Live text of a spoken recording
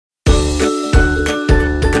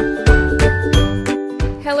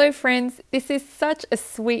Hello friends, this is such a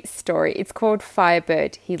sweet story. It's called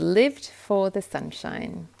Firebird. He lived for the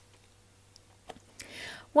sunshine.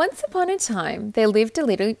 Once upon a time, there lived a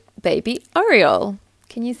little baby oriole.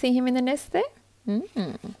 Can you see him in the nest there?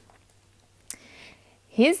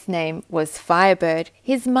 His name was Firebird.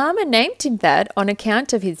 His mama named him that on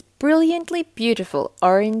account of his brilliantly beautiful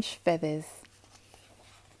orange feathers.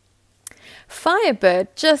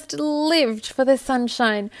 Firebird just lived for the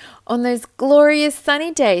sunshine. On those glorious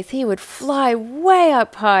sunny days, he would fly way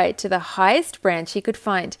up high to the highest branch he could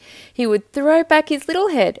find. He would throw back his little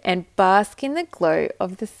head and bask in the glow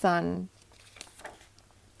of the sun.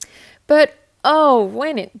 But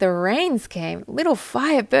when the rains came, little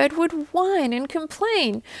Firebird would whine and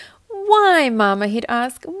complain. "Why, Mama?" he'd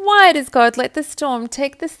ask. "Why does God let the storm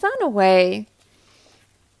take the sun away?"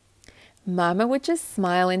 Mama would just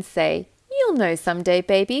smile and say, "You'll know someday,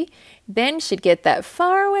 baby." Then she'd get that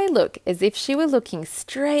faraway look as if she were looking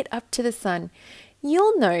straight up to the sun.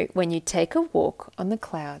 "You'll know when you take a walk on the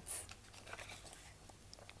clouds."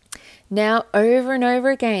 Now, over and over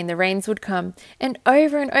again, the rains would come, and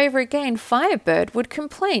over again, Firebird would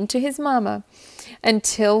complain to his mama.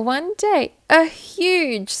 Until one day, a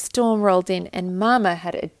huge storm rolled in, and Mama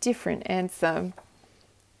had a different answer.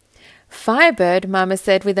 "Firebird," Mama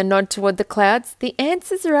said with a nod toward the clouds, "the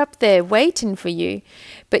answers are up there waiting for you,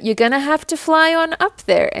 but you're going to have to fly on up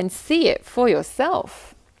there and see it for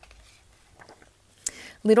yourself."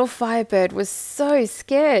 Little Firebird was so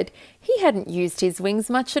scared. He hadn't used his wings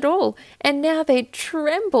much at all, and now they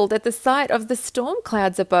trembled at the sight of the storm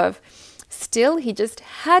clouds above. Still, he just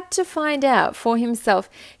had to find out for himself.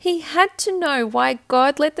 He had to know why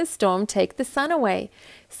God let the storm take the sun away.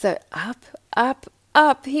 So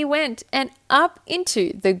up he went, and up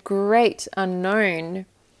into the great unknown.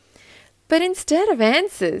 But instead of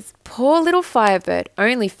answers, poor little Firebird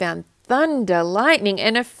only found thunder, lightning,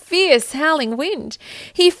 and a fierce howling wind.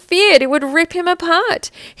 He feared it would rip him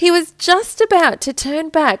apart. He was just about to turn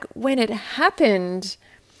back when it happened.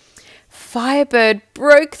 Firebird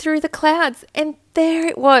broke through the clouds, and there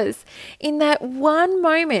it was. In that one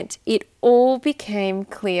moment, it all became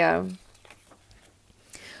clear.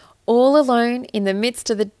 All alone in the midst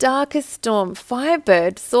of the darkest storm,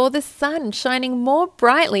 Firebird saw the sun shining more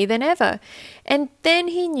brightly than ever. And then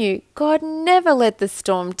he knew God never let the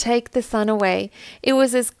storm take the sun away. It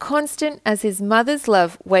was as constant as his mother's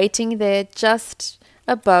love waiting there just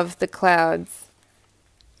above the clouds.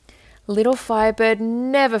 Little Firebird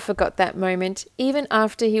never forgot that moment, even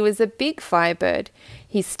after he was a big Firebird.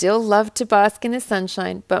 He still loved to bask in the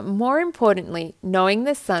sunshine, but more importantly, knowing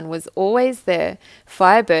the sun was always there,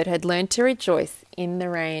 Firebird had learned to rejoice in the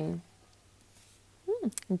rain.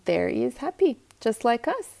 There he is, happy, just like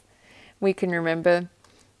us. We can remember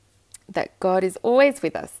that God is always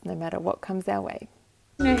with us, no matter what comes our way.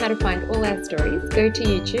 To know how to find all our stories, go to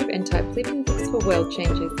YouTube and type Living Books for World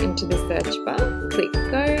Changers into the search bar. Click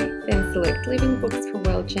go, then select Living Books for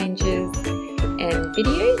World Changers and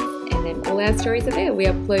videos, and then all our stories are there. We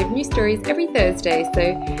upload new stories every Thursday,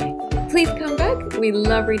 so please come back. We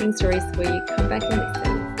love reading stories for you. Come back and listen.